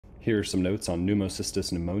Here are some notes on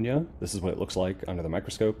Pneumocystis pneumonia. This is what it looks like under the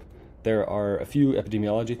microscope. There are a few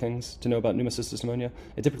epidemiology things to know about Pneumocystis pneumonia.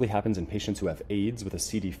 It typically happens in patients who have AIDS with a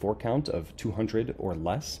CD4 count of 200 or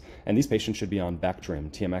less, and these patients should be on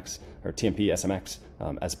Bactrim, TMX, or TMP-SMX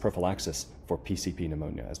as prophylaxis for PCP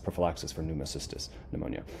pneumonia, as prophylaxis for Pneumocystis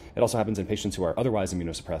pneumonia. It also happens in patients who are otherwise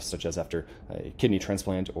immunosuppressed, such as after a kidney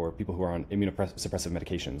transplant or people who are on immunosuppressive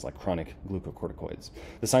medications like chronic glucocorticoids.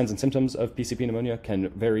 The signs and symptoms of PCP pneumonia can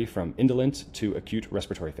vary from indolent to acute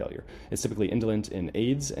respiratory failure. It's typically indolent in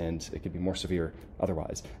AIDS, and it could be more severe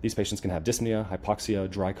otherwise. These patients can have dyspnea, hypoxia,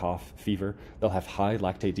 dry cough, fever. They'll have high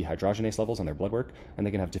lactate dehydrogenase levels on their blood work, and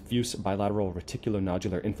they can have diffuse bilateral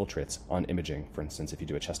reticulonodular infiltrates on imaging, for instance, if you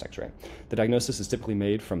do a chest x-ray. The diagnosis is typically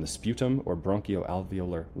made from the sputum or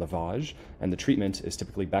bronchoalveolar lavage, and the treatment is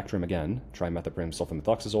typically Bactrim again,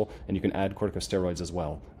 Trimethoprim-sulfamethoxazole, and you can add corticosteroids as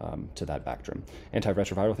well to that Bactrim.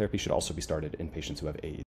 Antiretroviral therapy should also be started in patients who have AIDS.